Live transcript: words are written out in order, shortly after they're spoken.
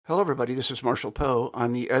Hello, everybody. This is Marshall Poe.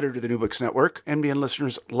 I'm the editor of the New Books Network. NBN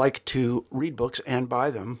listeners like to read books and buy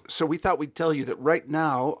them. So we thought we'd tell you that right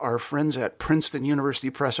now, our friends at Princeton University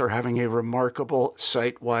Press are having a remarkable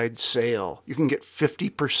site-wide sale. You can get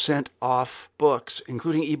 50% off books,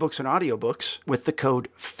 including ebooks and audiobooks, with the code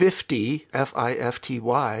 50,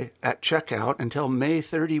 F-I-F-T-Y, at checkout until May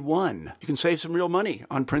 31. You can save some real money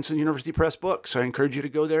on Princeton University Press books. I encourage you to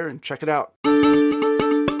go there and check it out.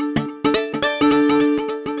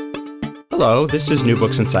 Hello, this is New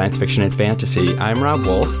Books in Science Fiction and Fantasy. I'm Rob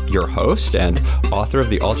Wolf, your host and author of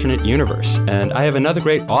The Alternate Universe, and I have another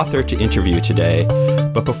great author to interview today.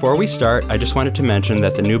 But before we start, I just wanted to mention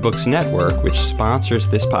that the New Books Network, which sponsors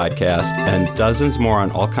this podcast and dozens more on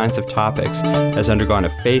all kinds of topics, has undergone a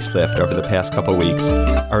facelift over the past couple weeks.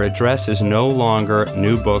 Our address is no longer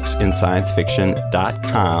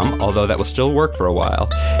newbooksinScienceFiction.com, although that will still work for a while.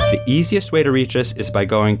 The easiest way to reach us is by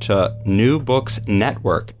going to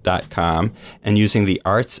newbooksnetwork.com and using the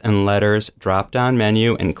Arts and Letters drop-down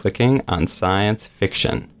menu and clicking on Science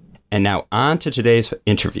Fiction. And now on to today's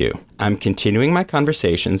interview. I'm continuing my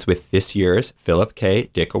conversations with this year's Philip K.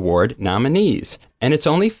 Dick Award nominees. And it's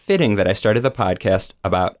only fitting that I started the podcast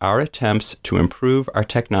about our attempts to improve our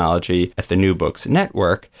technology at the New Books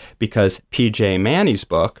Network because P.J. Manny's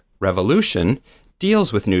book, Revolution,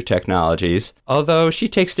 deals with new technologies, although she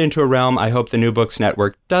takes it into a realm I hope the New Books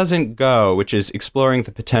Network doesn't go, which is exploring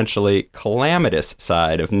the potentially calamitous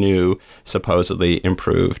side of new, supposedly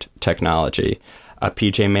improved technology.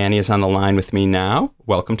 P.J. Manny is on the line with me now.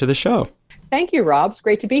 Welcome to the show. Thank you, Rob. It's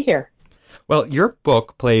great to be here. Well, your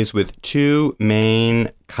book plays with two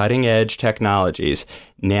main cutting-edge technologies,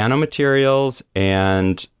 nanomaterials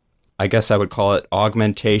and I guess I would call it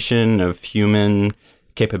augmentation of human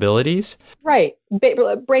capabilities. Right.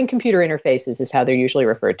 Brain-computer interfaces is how they're usually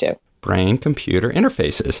referred to. Brain-computer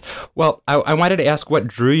interfaces. Well, I wanted to ask what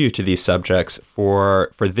drew you to these subjects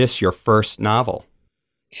for this, your first novel?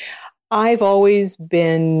 I've always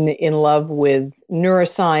been in love with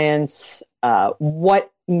neuroscience,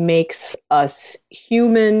 what makes us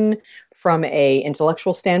human from an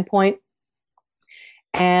intellectual standpoint.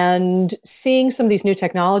 And seeing some of these new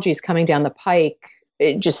technologies coming down the pike,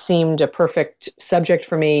 it just seemed a perfect subject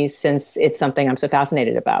for me since it's something I'm so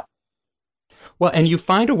fascinated about. Well, and you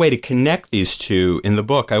find a way to connect these two in the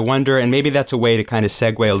book. I wonder, and maybe that's a way to kind of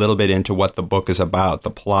segue a little bit into what the book is about, the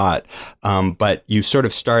plot. But you sort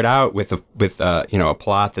of start out with a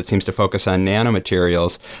plot that seems to focus on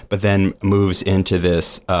nanomaterials, but then moves into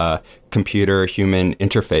this computer-human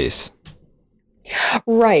interface.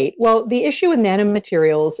 Right. Well, the issue with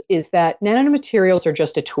nanomaterials is that nanomaterials are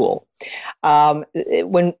just a tool.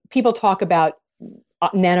 When people talk about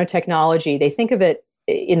nanotechnology, they think of it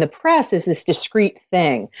in the press as this discrete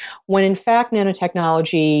thing, when in fact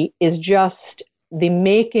nanotechnology is just the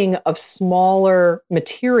making of smaller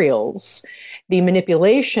materials, the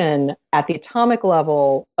manipulation at the atomic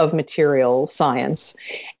level of material science.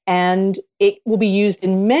 And it will be used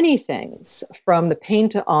in many things, from the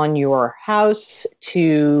paint on your house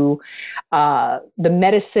to the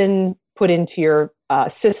medicine put into your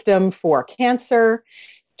system for cancer,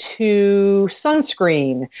 to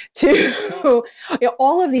sunscreen, to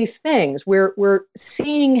all of these things. We're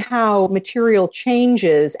seeing how material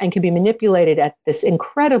changes and can be manipulated at this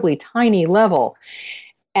incredibly tiny level.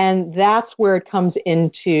 And that's where it comes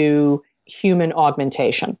into human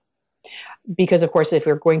augmentation. Because, of course, if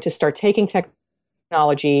we're going to start taking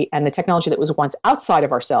technology and the technology that was once outside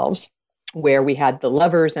of ourselves, where we had the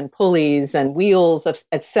levers and pulleys and wheels,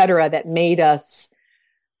 et cetera, that made us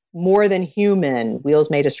more than human, wheels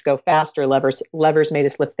made us go faster, levers made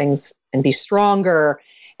us lift things and be stronger,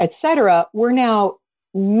 et cetera, we're now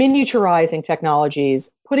miniaturizing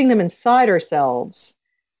technologies, putting them inside ourselves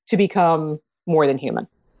to become more than human.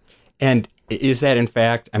 And is that, in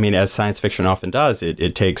fact, I mean, as science fiction often does,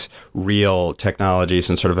 it takes real technologies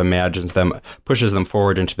and sort of imagines them, pushes them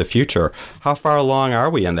forward into the future. How far along are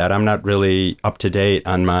we in that? I'm not really up to date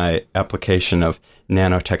on my application of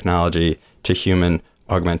nanotechnology to human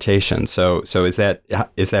augmentation. So is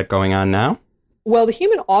that going on now? Well, the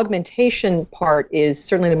human augmentation part is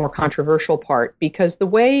certainly the more controversial part, because the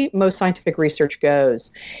way most scientific research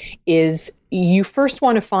goes is you first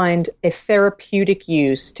want to find a therapeutic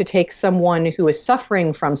use to take someone who is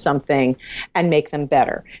suffering from something and make them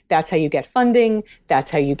better. That's how you get funding.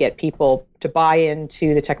 That's how you get people to buy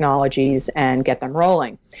into the technologies and get them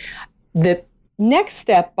rolling. The next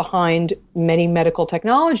step behind many medical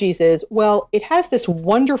technologies is, well, it has this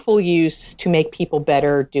wonderful use to make people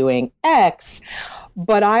better doing X,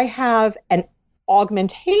 but I have an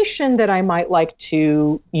augmentation that I might like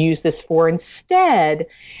to use this for instead,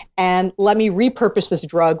 and let me repurpose this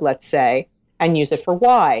drug, let's say, and use it for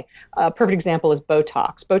Y. A perfect example is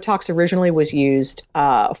Botox. Botox originally was used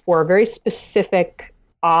for a very specific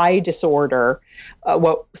eye disorder,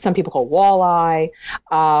 what some people call walleye,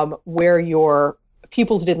 where your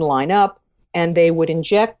pupils didn't line up, and they would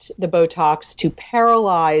inject the Botox to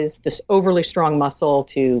paralyze this overly strong muscle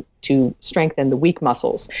to strengthen the weak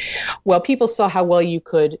muscles. Well, people saw how well you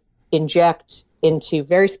could inject into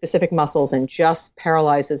very specific muscles and just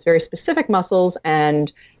paralyze those very specific muscles,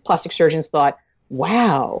 and plastic surgeons thought,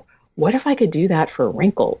 wow, what if I could do that for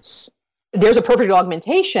wrinkles? There's a perfect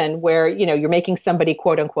augmentation where, you're making somebody,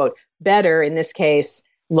 quote unquote, better, in this case,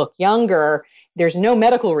 look younger. There's no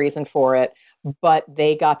medical reason for it, but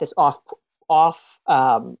they got this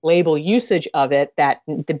off-label usage of it that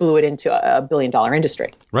blew it into a billion-dollar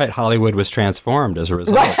industry. Right. Hollywood was transformed as a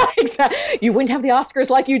result. Right, exactly. You wouldn't have the Oscars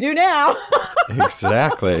like you do now.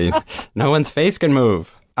 Exactly. No one's face can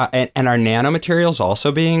move. And are nanomaterials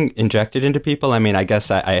also being injected into people? I mean, I guess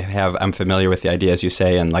I'm familiar with the idea, as you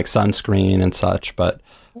say, and like sunscreen and such, but...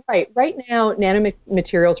 Right now,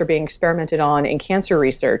 nanomaterials are being experimented on in cancer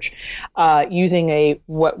research using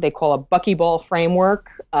what they call a buckyball framework,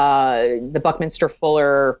 the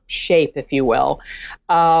Buckminster-Fuller shape, if you will,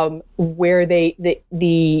 where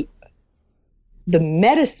the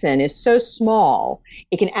medicine is so small,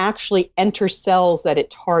 it can actually enter cells that it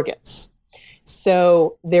targets.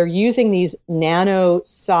 So they're using these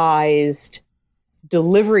nano-sized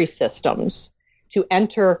delivery systems to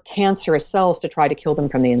enter cancerous cells to try to kill them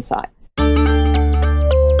from the inside.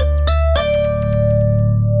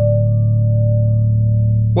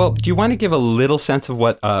 Well, do you want to give a little sense of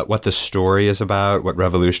what the story is about, what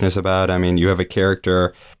Revolution is about? I mean, you have a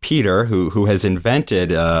character, Peter, who has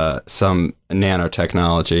invented some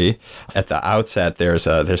nanotechnology. At the outset, there's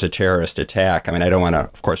a terrorist attack. I mean, I don't want to,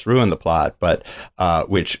 of course, ruin the plot, but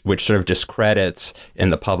which sort of discredits in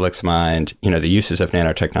the public's mind, the uses of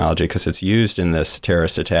nanotechnology because it's used in this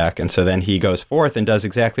terrorist attack. And so then he goes forth and does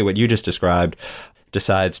exactly what you just described,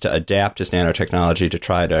 decides to adapt his nanotechnology to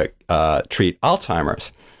try to treat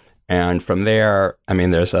Alzheimer's. And from there, I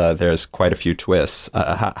mean, there's quite a few twists.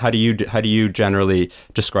 How do you generally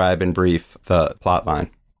describe in brief the plot line?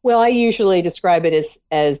 Well, I usually describe it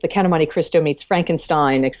as the Count of Monte Cristo meets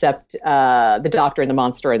Frankenstein, except the doctor and the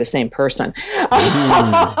monster are the same person.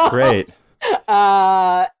 Great.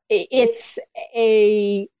 It's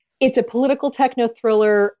a political techno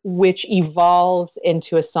thriller which evolves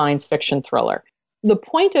into a science fiction thriller. The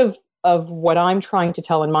point of what I'm trying to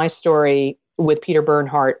tell in my story with Peter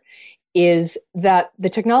Bernhardt is that the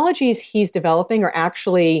technologies he's developing are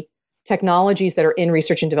actually technologies that are in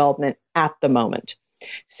research and development at the moment.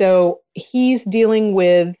 So he's dealing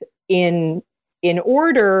with, in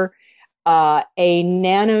order, a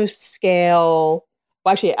nanoscale,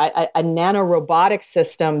 well, actually a nanorobotic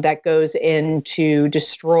system that goes in to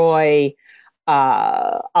destroy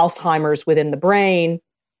Alzheimer's within the brain.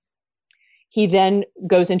 He then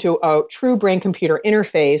goes into a true brain-computer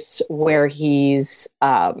interface where he's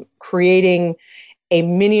creating a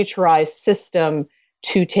miniaturized system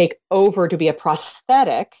to take over to be a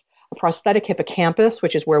prosthetic hippocampus,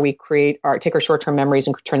 which is where we take our short-term memories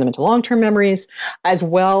and turn them into long-term memories, as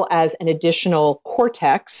well as an additional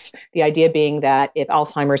cortex, the idea being that if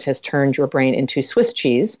Alzheimer's has turned your brain into Swiss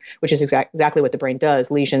cheese, which is exactly what the brain does,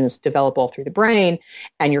 lesions develop all through the brain,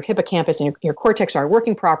 and your hippocampus and your cortex aren't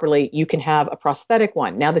working properly, you can have a prosthetic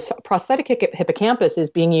one. Now, this prosthetic hippocampus is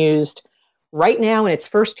being used right now in its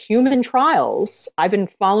first human trials. I've been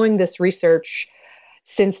following this research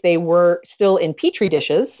since they were still in petri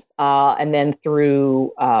dishes, and then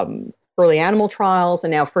through early animal trials and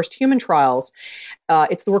now first human trials.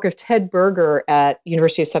 It's the work of Ted Berger at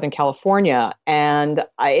University of Southern California, and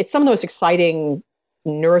it's some of the most exciting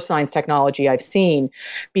neuroscience technology I've seen,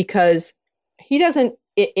 because he doesn't,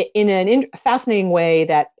 in a fascinating way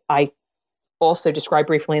that I also describe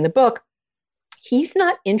briefly in the book, he's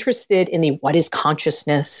not interested in the what is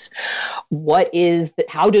consciousness,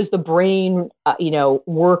 how does the brain,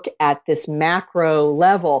 work at this macro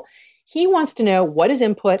level. He wants to know what is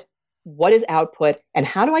input, what is output, and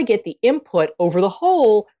how do I get the input over the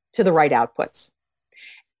whole to the right outputs.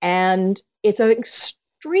 And it's an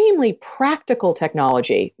extremely practical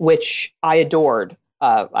technology, which I adored.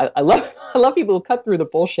 I love people who cut through the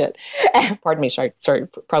bullshit. Pardon me, sorry,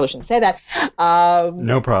 probably shouldn't say that.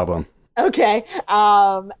 No problem. Okay.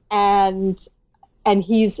 And And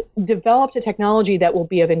he's developed a technology that will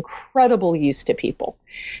be of incredible use to people.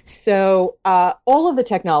 So all of the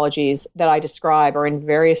technologies that I describe are in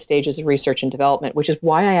various stages of research and development, which is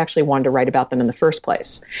why I actually wanted to write about them in the first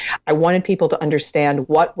place. I wanted people to understand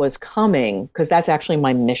what was coming, because that's actually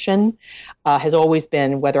my mission, has always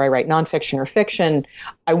been, whether I write nonfiction or fiction,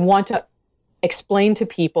 I want to explain to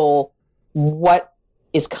people what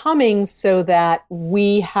is coming so that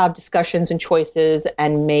we have discussions and choices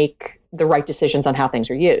and make the right decisions on how things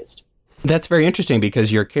are used. That's very interesting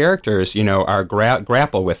because your characters, are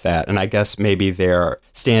grapple with that, and I guess maybe they're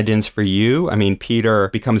stand-ins for you. I mean, Peter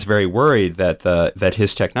becomes very worried that that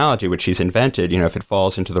his technology, which he's invented, if it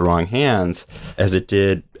falls into the wrong hands, as it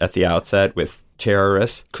did at the outset with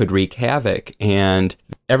terrorists, could wreak havoc. And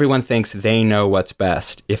everyone thinks they know what's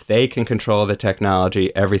best. If they can control the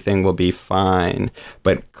technology, everything will be fine.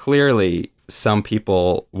 But clearly, some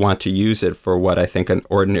people want to use it for what I think an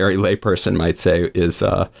ordinary layperson might say is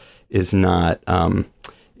not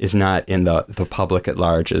in the public at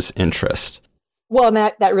large's interest. Well, and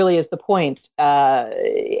that really is the point.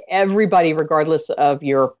 Everybody, regardless of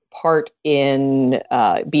your part in,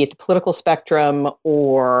 be it the political spectrum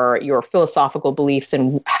or your philosophical beliefs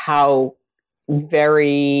and how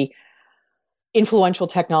very influential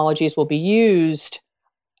technologies will be used,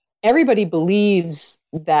 everybody believes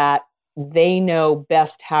that they know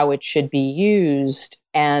best how it should be used,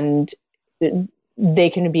 and they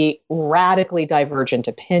can be radically divergent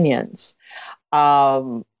opinions.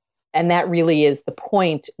 And that really is the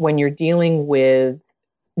point when you're dealing with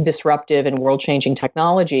disruptive and world-changing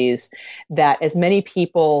technologies, that as many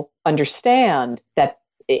people understand that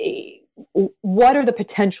what are the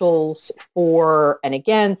potentials for and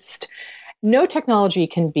against, no technology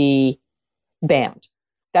can be banned.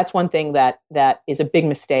 That's one thing that is a big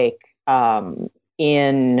mistake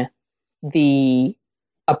in the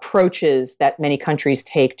approaches that many countries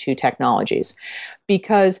take to technologies,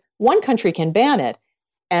 because one country can ban it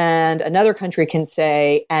and another country can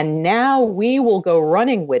say, and now we will go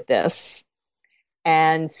running with this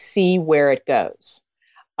and see where it goes,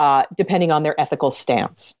 depending on their ethical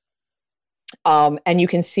stance. And you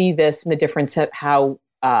can see this in the difference of how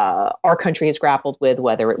our country has grappled with,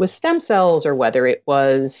 whether it was stem cells or whether it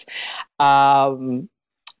was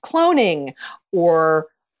cloning or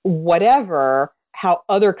whatever, how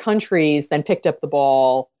other countries then picked up the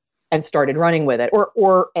ball and started running with it,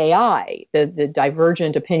 or AI. The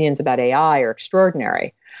divergent opinions about AI are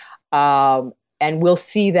extraordinary. And we'll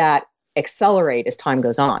see that accelerate as time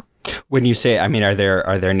goes on. When you say, are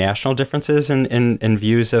there national differences in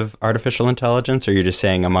views of artificial intelligence, or you're just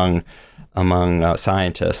saying among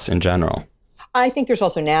scientists in general? I think there's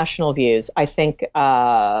also national views. I think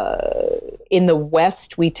in the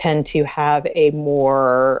West, we tend to have a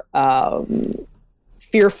more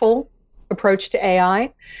fearful approach to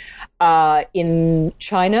AI. In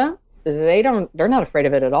China, they're not afraid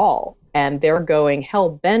of it at all, and they're going hell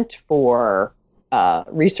bent for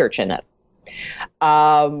research in it.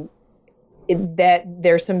 That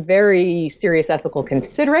there's some very serious ethical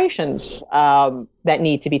considerations that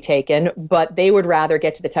need to be taken, but they would rather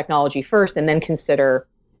get to the technology first and then consider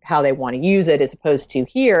how they want to use it, as opposed to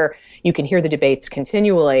here, you can hear the debates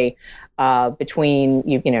continually between,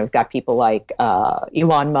 you've got people like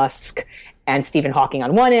Elon Musk and Stephen Hawking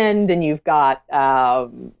on one end, and you've got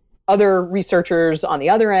other researchers on the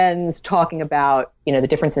other ends talking about, the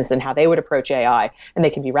differences in how they would approach AI, and they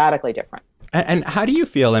can be radically different. And how do you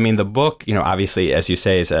feel? The book, obviously, as you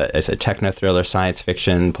say, is a techno thriller, science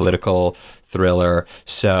fiction, political thriller.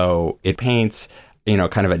 So it paints,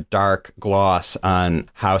 kind of a dark gloss on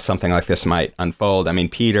how something like this might unfold.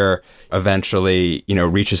 Peter eventually,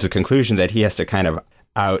 reaches the conclusion that he has to kind of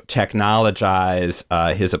out-technologize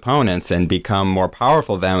his opponents and become more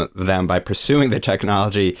powerful than them by pursuing the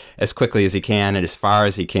technology as quickly as he can and as far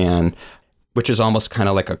as he can, which is almost kind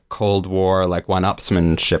of like a Cold War, like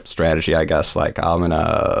one-upsmanship strategy, I guess. Like, I'm going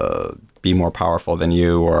to be more powerful than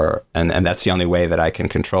you, and that's the only way that I can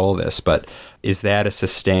control this. But is that a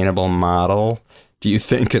sustainable model, do you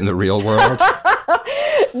think, in the real world?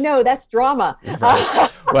 No, that's drama. Right.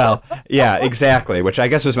 Well, yeah, exactly, which I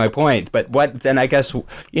guess was my point. But I guess,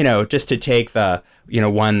 just to take the,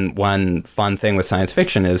 one fun thing with science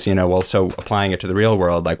fiction is, so applying it to the real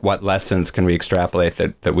world, like what lessons can we extrapolate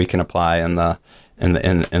that we can apply in the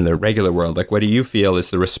regular world? Like, what do you feel is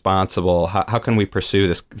the responsible, how can we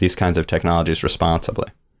pursue these kinds of technologies responsibly?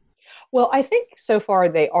 Well, I think so far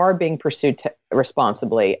they are being pursued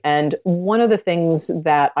responsibly. And one of the things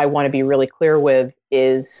that I want to be really clear with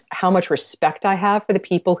is how much respect I have for the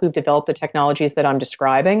people who've developed the technologies that I'm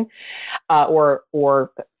describing,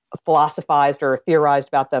 or philosophized or theorized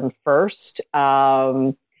about them first.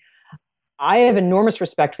 I have enormous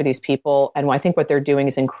respect for these people, and I think what they're doing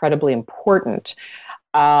is incredibly important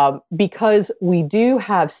because we do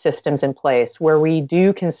have systems in place where we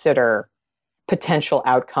do consider potential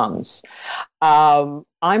outcomes. I'm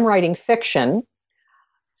writing fiction.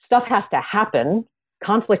 Stuff has to happen.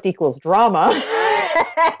 Conflict equals drama.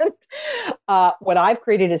 And what I've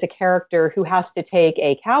created is a character who has to take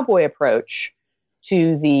a cowboy approach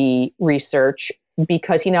to the research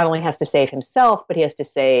because he not only has to save himself, but he has to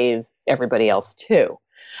save everybody else too.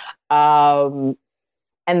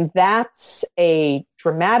 And that's a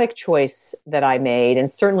dramatic choice that I made, and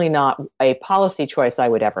certainly not a policy choice I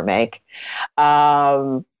would ever make.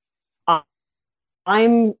 I'm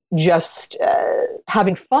just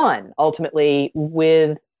having fun, ultimately,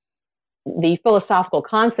 with the philosophical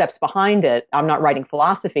concepts behind it. I'm not writing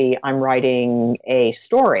philosophy, I'm writing a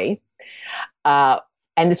story.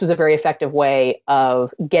 And this was a very effective way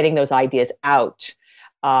of getting those ideas out.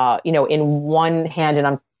 In one hand, and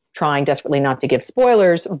I'm trying desperately not to give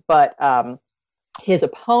spoilers, but his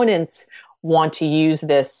opponents want to use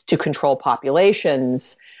this to control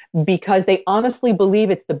populations because they honestly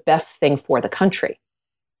believe it's the best thing for the country.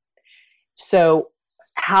 So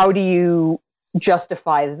how do you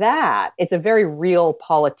justify that? It's a very real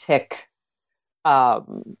politic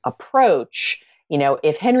approach.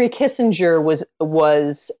 If Henry Kissinger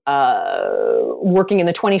was working in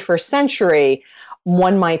the 21st century,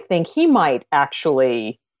 one might think he might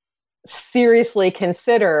actually seriously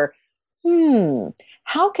consider,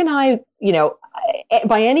 how can I,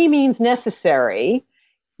 by any means necessary,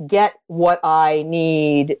 get what I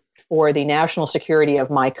need for the national security of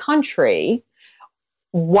my country?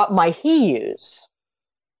 What might he use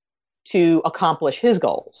to accomplish his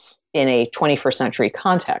goals in a 21st century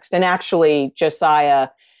context? And actually, Josiah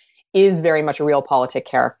is very much a realpolitik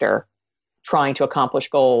character trying to accomplish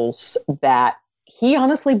goals that he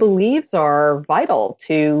honestly believes are vital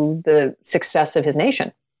to the success of his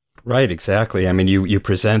nation. Right, exactly. I mean, you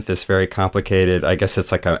present this very complicated, I guess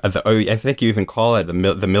it's like I think you even call it the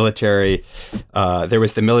military, there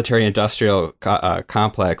was the military-industrial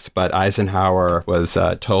complex, but Eisenhower was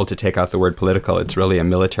told to take out the word political. It's really a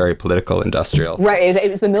military-political industrial. Right,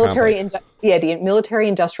 it was the the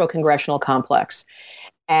military-industrial congressional complex.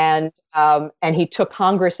 And he took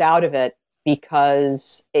Congress out of it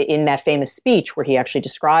because in that famous speech where he actually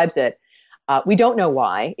describes it, we don't know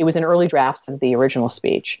why. It was in early drafts of the original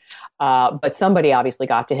speech. But somebody obviously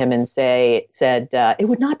got to him and said, it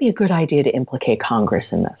would not be a good idea to implicate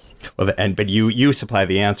Congress in this. Well, but you supply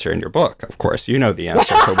the answer in your book, of course. You know the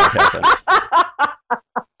answer to what happened.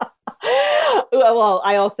 Well,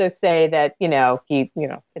 I also say that,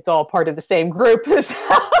 it's all part of the same group.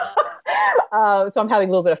 So I'm having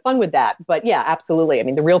a little bit of fun with that. But yeah, absolutely. I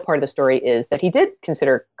mean, the real part of the story is that he did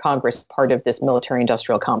consider Congress part of this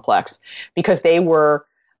military-industrial complex because they were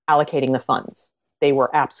allocating the funds. They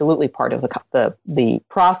were absolutely part of the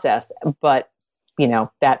process, but,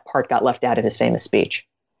 that part got left out of his famous speech.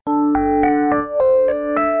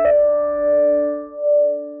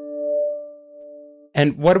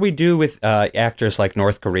 And what do we do with actors like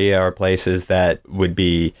North Korea or places that would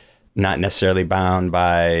be not necessarily bound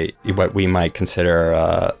by what we might consider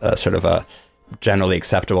a sort of a generally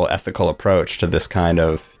acceptable ethical approach to this kind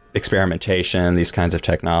of experimentation, these kinds of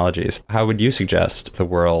technologies? How would you suggest the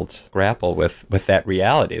world grapple with that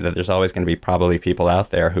reality that there's always going to be probably people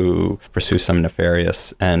out there who pursue some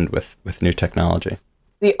nefarious end with new technology?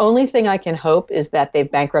 The only thing I can hope is that they've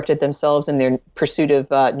bankrupted themselves in their pursuit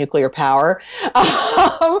of nuclear power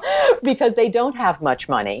because they don't have much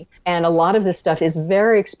money. And a lot of this stuff is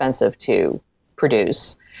very expensive to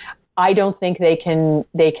produce. I don't think they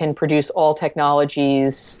can produce all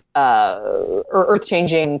technologies or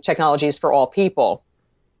earth-changing technologies for all people.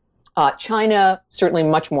 China, certainly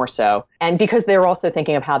much more so. And because they're also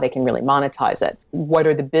thinking of how they can really monetize it. What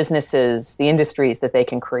are the businesses, the industries that they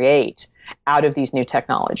can create out of these new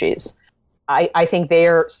technologies? I think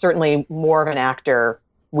they're certainly more of an actor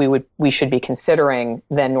we should be considering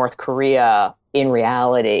than North Korea in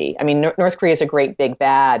reality. I mean, North Korea is a great big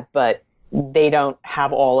bad, but they don't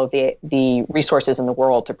have all of the resources in the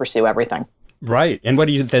world to pursue everything. Right. And what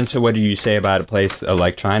do you say about a place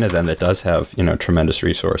like China then that does have, tremendous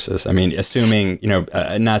resources? I mean, assuming,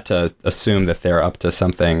 not to assume that they're up to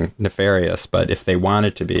something nefarious, but if they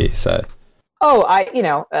wanted to be, say. Oh,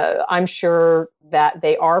 I'm sure that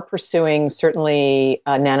they are pursuing certainly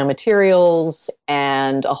nanomaterials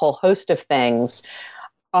and a whole host of things.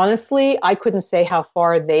 Honestly, I couldn't say how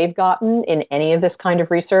far they've gotten in any of this kind of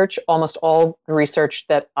research. Almost all the research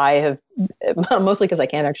that I have, mostly because I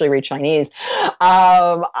can't actually read Chinese,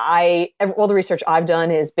 all the research I've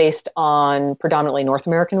done is based on predominantly North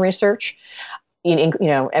American research.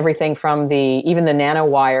 Everything from even the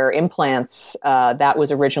nanowire implants that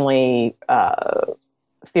was originally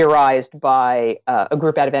theorized by a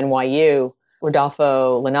group out of NYU,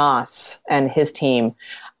 Rodolfo Linares and his team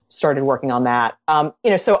started working on that.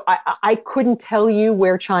 So I couldn't tell you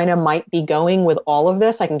where China might be going with all of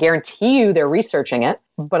this. I can guarantee you they're researching it,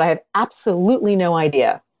 but I have absolutely no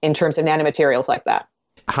idea in terms of nanomaterials like that.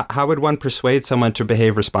 How would one persuade someone to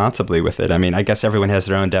behave responsibly with it? I mean, I guess everyone has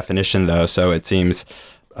their own definition, though, so it seems,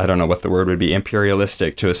 I don't know what the word would be,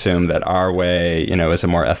 imperialistic to assume that our way, is a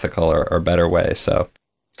more ethical or better way. So,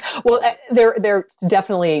 well, there's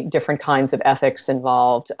definitely different kinds of ethics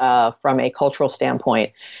involved from a cultural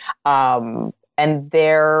standpoint. And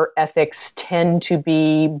their ethics tend to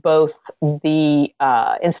be both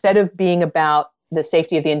instead of being about the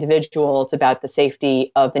safety of the individual, it's about the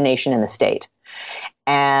safety of the nation and the state.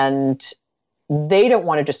 And they don't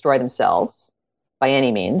want to destroy themselves by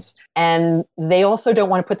any means. And they also don't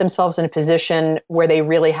want to put themselves in a position where they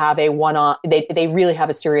really have they really have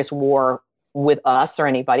a serious war with us or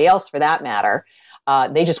anybody else for that matter.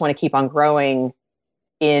 They just want to keep on growing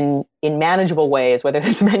in manageable ways, whether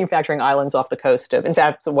it's manufacturing islands off the coast of, in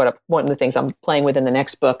fact, one of the things I'm playing with in the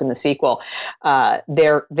next book, in the sequel,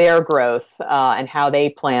 their growth and how they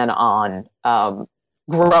plan on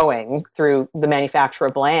growing through the manufacture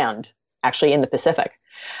of land, actually in the Pacific,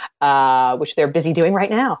 which they're busy doing right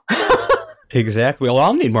now. Exactly. We'll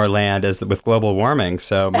all need more land with global warming.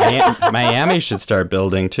 So Miami should start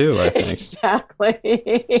building too, I think.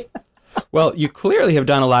 Exactly. Well, you clearly have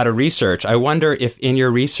done a lot of research. I wonder if in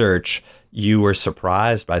your research you were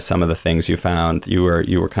surprised by some of the things you found. You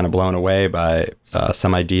were kind of blown away by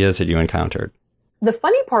some ideas that you encountered. The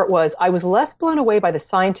funny part was I was less blown away by the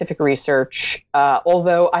scientific research,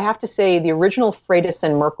 although I have to say the original Freitas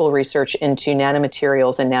and Merkel research into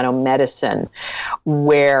nanomaterials and nanomedicine,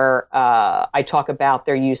 where I talk about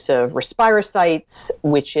their use of respirocytes,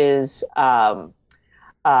 which is something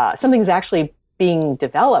that's actually being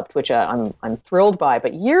developed, which I'm thrilled by.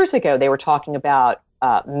 But years ago, they were talking about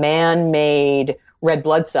man-made red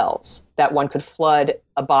blood cells that one could flood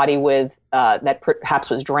a body with that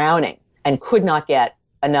perhaps was drowning and could not get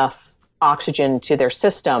enough oxygen to their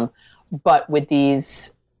system. But with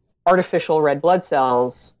these artificial red blood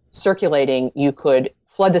cells circulating, you could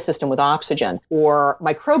flood the system with oxygen. Or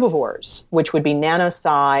microbivores, which would be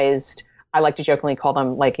nano-sized, I like to jokingly call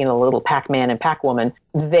them little Pac-Man and Pac-Woman.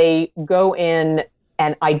 They go in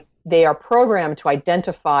and they are programmed to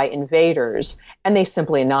identify invaders, and they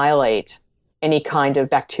simply annihilate any kind of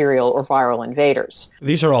bacterial or viral invaders.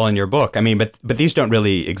 These are all in your book. I mean, but these don't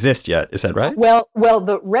really exist yet. Is that right? Well,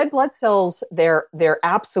 the red blood cells, they're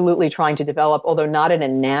absolutely trying to develop, although not at a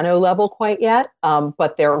nano level quite yet.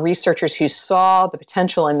 But there are researchers who saw the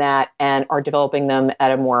potential in that and are developing them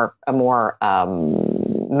at a more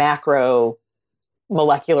macro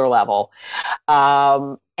molecular level.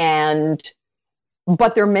 But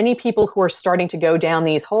there are many people who are starting to go down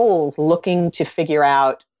these holes looking to figure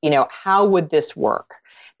out, how would this work?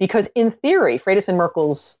 Because in theory, Freitas and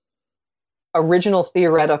Merkel's original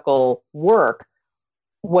theoretical work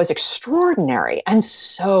was extraordinary and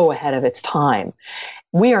so ahead of its time.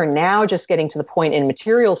 We are now just getting to the point in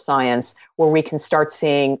material science where we can start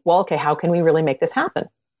seeing, well, okay, how can we really make this happen?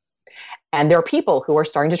 And there are people who are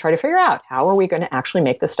starting to try to figure out, how are we going to actually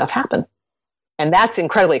make this stuff happen? And that's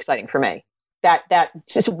incredibly exciting for me. That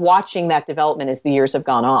just watching that development as the years have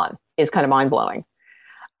gone on is kind of mind-blowing.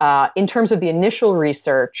 In terms of the initial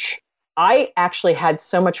research, I actually had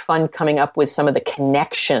so much fun coming up with some of the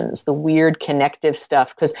connections, the weird connective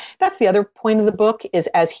stuff, because that's the other point of the book, is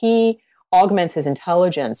as he augments his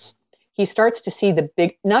intelligence, he starts to see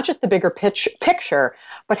not just the bigger picture,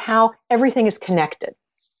 but how everything is connected.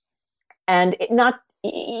 And not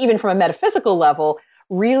even from a metaphysical level,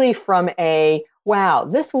 really from a, wow,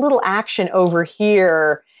 this little action over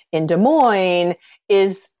here in Des Moines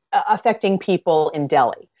is affecting people in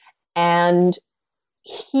Delhi. And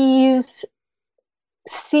he's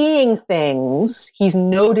seeing things, he's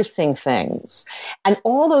noticing things. And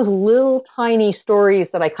all those little tiny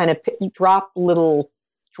stories that I kind of drop little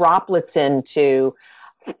droplets into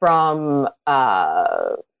from,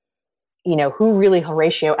 who really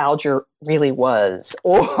Horatio Alger really was,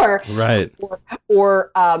 or right,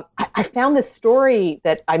 or I found this story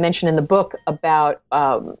that I mentioned in the book about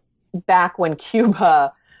back when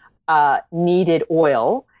Cuba needed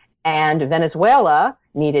oil and Venezuela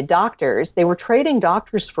needed doctors, they were trading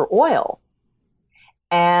doctors for oil.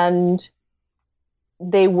 And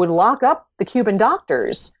they would lock up the Cuban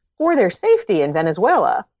doctors for their safety in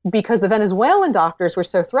Venezuela because the Venezuelan doctors were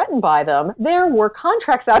so threatened by them. There were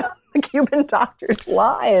contracts out of the Cuban doctors'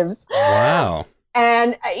 lives. Wow.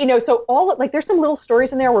 And, so there's some little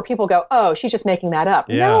stories in there where people go, oh, she's just making that up.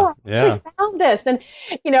 Yeah, No, I actually found this. And,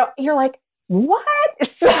 you're like, what?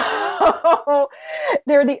 So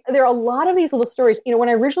there are a lot of these little stories. When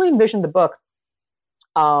I originally envisioned the book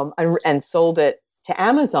and sold it to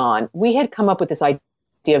Amazon, we had come up with this idea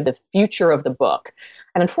of the future of the book.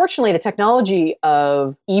 And unfortunately, the technology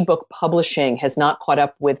of ebook publishing has not caught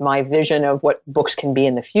up with my vision of what books can be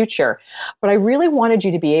in the future. But I really wanted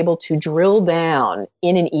you to be able to drill down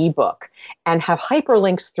in an ebook and have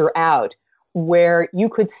hyperlinks throughout where you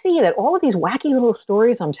could see that all of these wacky little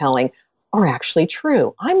stories I'm telling are actually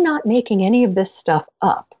true. I'm not making any of this stuff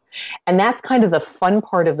up. And that's kind of the fun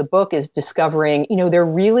part of the book, is discovering, they're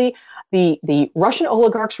really, the Russian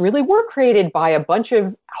oligarchs really were created by a bunch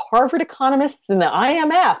of Harvard economists and the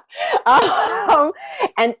IMF,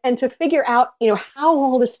 and to figure out, how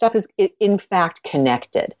all this stuff is in fact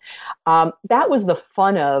connected. That was the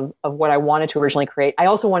fun of what I wanted to originally create. I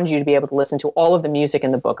also wanted you to be able to listen to all of the music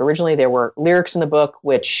in the book. Originally, there were lyrics in the book,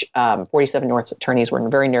 which 47 North attorneys were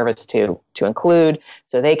very nervous to include,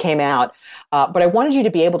 so they came out. But I wanted you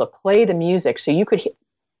to be able to play the music so you could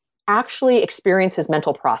actually experience his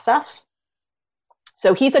mental process.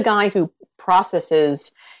 So he's a guy who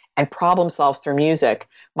processes and problem solves through music.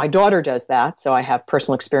 My daughter does that, so I have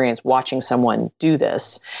personal experience watching someone do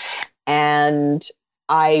this. And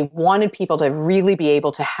I wanted people to really be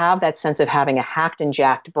able to have that sense of having a hacked and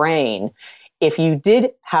jacked brain. If you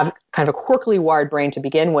did have kind of a quirkily wired brain to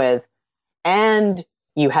begin with, and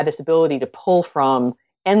you had this ability to pull from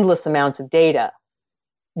endless amounts of data,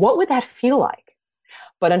 what would that feel like?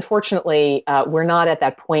 But unfortunately, we're not at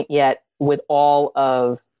that point yet with all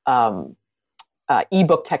of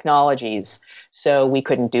ebook technologies, so we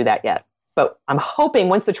couldn't do that yet. But I'm hoping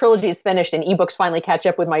once the trilogy is finished and ebooks finally catch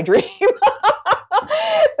up with my dream,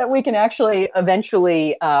 that we can actually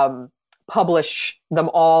eventually publish them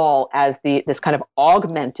all as this kind of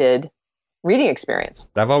augmented reading experience.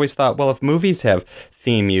 I've always thought, well, if movies have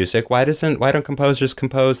theme music, why don't composers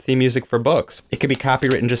compose theme music for books? It could be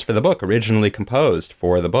copywritten just for the book, originally composed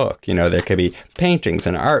for the book. There could be paintings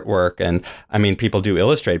and artwork, and people do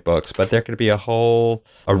illustrate books, but there could be a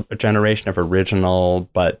generation of original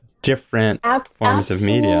but different forms of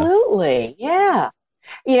media. Absolutely, yeah.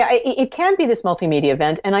 It can be this multimedia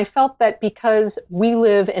event, and I felt that because we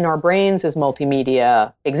live in our brains as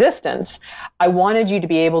multimedia existence, I wanted you to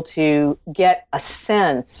be able to get a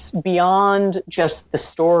sense beyond just the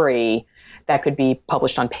story that could be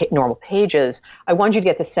published on normal pages. I wanted you to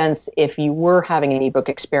get the sense, if you were having an ebook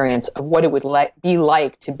experience, of what it would be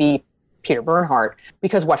like to be Peter Bernhardt,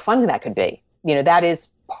 because what fun that could be. That is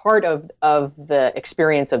part of the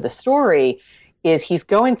experience of the story, is he's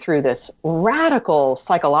going through this radical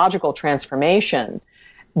psychological transformation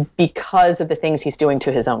because of the things he's doing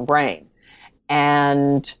to his own brain.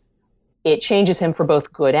 And it changes him for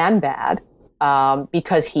both good and bad,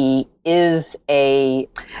 because he is an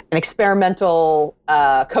experimental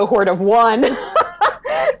cohort of one.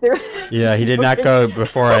 Yeah, he did not go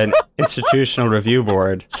before an institutional review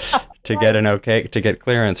board to get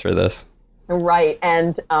clearance for this. Right,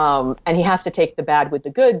 and he has to take the bad with the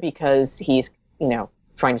good because he's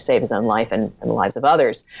trying to save his own life and the lives of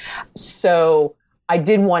others. So I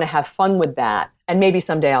did want to have fun with that, and maybe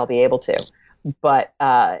someday I'll be able to. But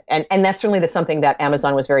and that's certainly something that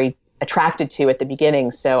Amazon was very attracted to at the beginning.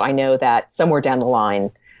 So I know that somewhere down the line,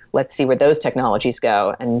 let's see where those technologies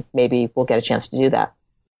go, and maybe we'll get a chance to do that.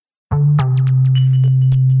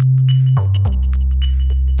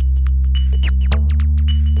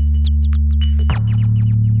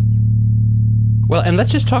 Well, and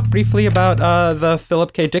let's just talk briefly about the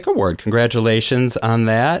Philip K. Dick Award. Congratulations on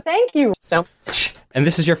that. Thank you so much. And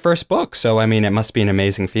this is your first book, so it must be an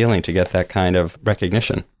amazing feeling to get that kind of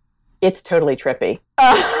recognition. It's totally trippy.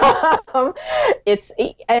 It's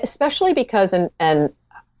especially because, and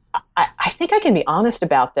I think I can be honest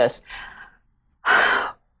about this,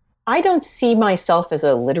 I don't see myself as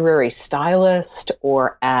a literary stylist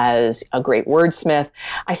or as a great wordsmith.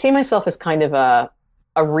 I see myself as kind of a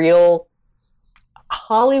real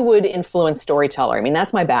Hollywood-influenced storyteller.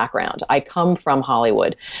 That's my background. I come from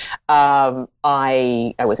Hollywood. I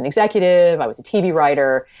was an executive. I was a TV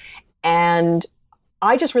writer. And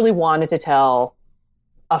I just really wanted to tell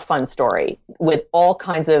a fun story with all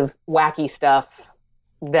kinds of wacky stuff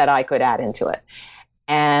that I could add into it.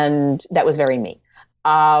 And that was very me.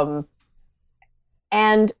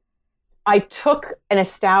 And I took an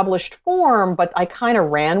established form, but I kind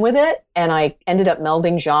of ran with it, and I ended up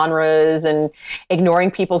melding genres and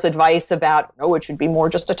ignoring people's advice about, no, it should be more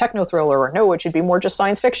just a techno thriller, or no, it should be more just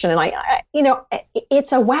science fiction. And I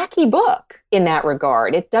it's a wacky book in that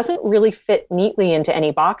regard. It doesn't really fit neatly into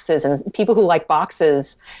any boxes, and people who like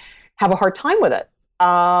boxes have a hard time with it.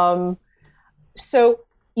 So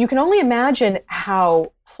you can only imagine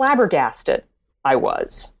how flabbergasted I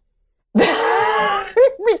was.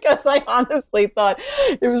 Because I honestly thought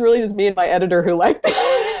it was really just me and my editor who liked it.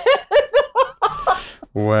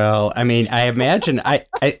 Well, I mean, I imagine, I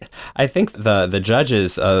think the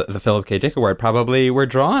judges, the Philip K. Dick Award, probably were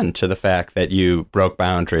drawn to the fact that you broke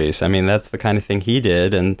boundaries. I mean, that's the kind of thing he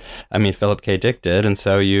did, and I mean, Philip K. Dick did, and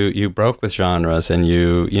so you broke with genres, and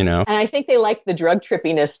you know. And I think they liked the drug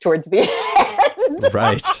trippiness towards the end.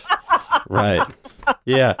 Right.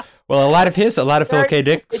 Yeah. Well, a lot of Philip K.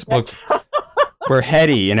 Dick's books were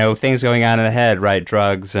heady, you know, things going on in the head, right?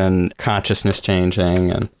 Drugs and consciousness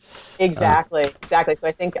changing, and exactly. So I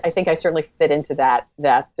think I certainly fit into that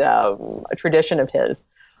tradition of his.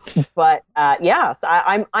 But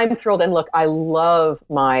so I'm thrilled. And look, I love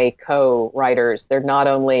my co-writers. They're not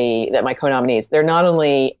only my co-nominees. They're not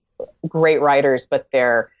only great writers, but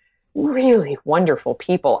they're really wonderful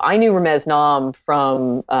people. I knew Ramez Nam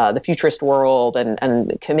from the Futurist World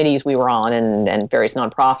and committees we were on and various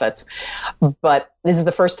nonprofits. But this is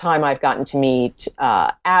the first time I've gotten to meet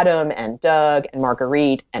Adam and Doug and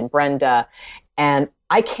Marguerite and Brenda. And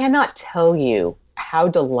I cannot tell you how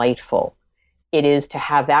delightful it is to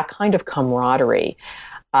have that kind of camaraderie.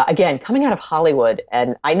 Again, coming out of Hollywood,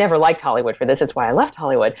 and I never liked Hollywood for this, it's why I left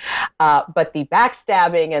Hollywood, but the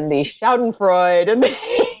backstabbing and the schadenfreude and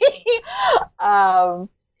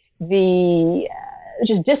the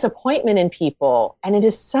just disappointment in people, and it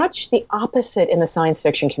is such the opposite in the science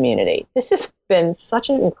fiction community. This has been such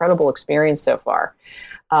an incredible experience so far.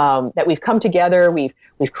 That we've come together, we've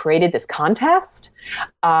created this contest,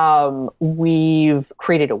 we've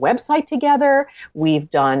created a website together, we've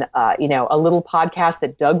done a little podcast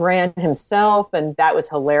that Doug ran himself, and that was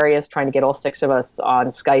hilarious, trying to get all 6 of us on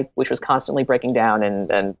Skype, which was constantly breaking down,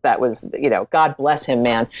 and that was, God bless him,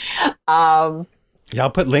 man. Yeah,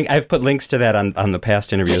 I've put links to that on the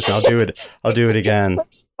past interviews, and I'll do it again.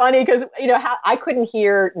 Funny because I couldn't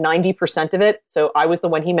hear 90% of it, so I was the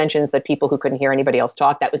one he mentions that people who couldn't hear anybody else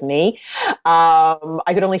talk. That was me. I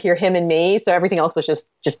could only hear him and me, so everything else was just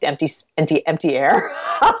empty air.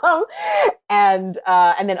 And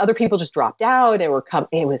then other people just dropped out. It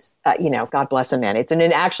was God bless him, man. It's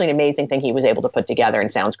actually an amazing thing he was able to put together,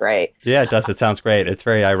 and sounds great. Yeah, it does. It sounds great. It's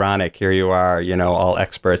very ironic. Here you are, all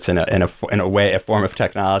experts in a form of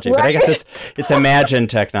technology, right. But I guess it's imagined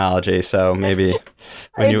technology, so maybe.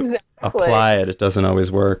 When you apply it doesn't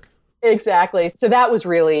always work. Exactly. So that was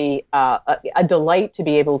really a delight to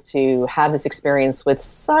be able to have this experience with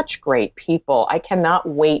such great people. I cannot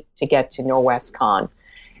wait to get to NorwestCon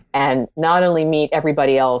and not only meet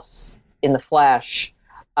everybody else in the flesh,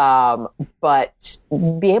 but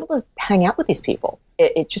be able to hang out with these people.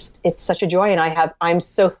 It's such a joy. And I'm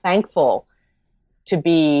so thankful to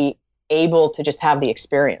be able to just have the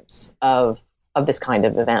experience of this kind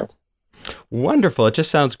of event. Wonderful. It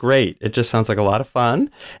just sounds great. It just sounds like a lot of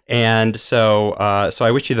fun. And so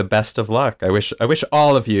I wish you the best of luck. I wish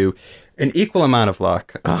all of you an equal amount of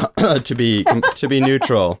luck to be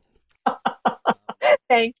neutral.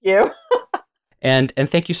 Thank you. And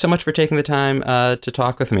thank you so much for taking the time to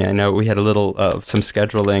talk with me. I know we had a little some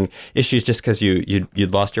scheduling issues just because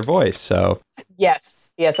you'd lost your voice. So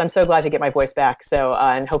yes, I'm so glad to get my voice back. So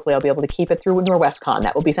and hopefully I'll be able to keep it through NorwestCon.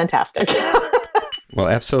 That will be fantastic. Well,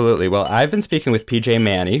 absolutely. Well, I've been speaking with P.J.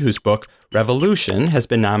 Manny, whose book Revolution has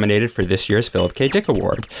been nominated for this year's Philip K. Dick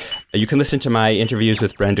Award. You can listen to my interviews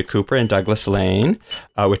with Brenda Cooper and Douglas Lane,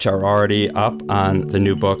 which are already up on the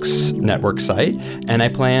New Books Network site. And I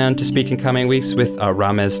plan to speak in coming weeks with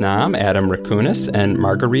Ramez Nam, Adam Rakunas, and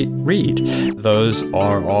Marguerite Reed. Those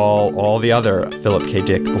are all the other Philip K.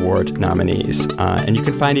 Dick Award nominees. And you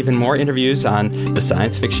can find even more interviews on the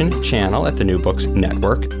Science Fiction channel at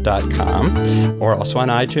thenewbooksnetwork.com, or also on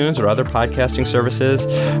iTunes or other podcasting services.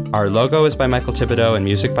 Our logo is by Michael Thibodeau and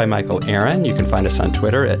music by Michael Aaron. You can find us on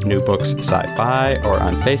Twitter at New Books Sci-Fi or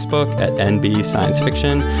on Facebook at NB Science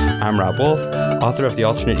Fiction. I'm Rob Wolf, author of The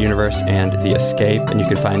Alternate Universe and The Escape, and you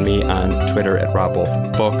can find me on Twitter at Rob Wolf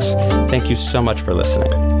Books. Thank you so much for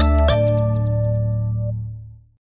listening.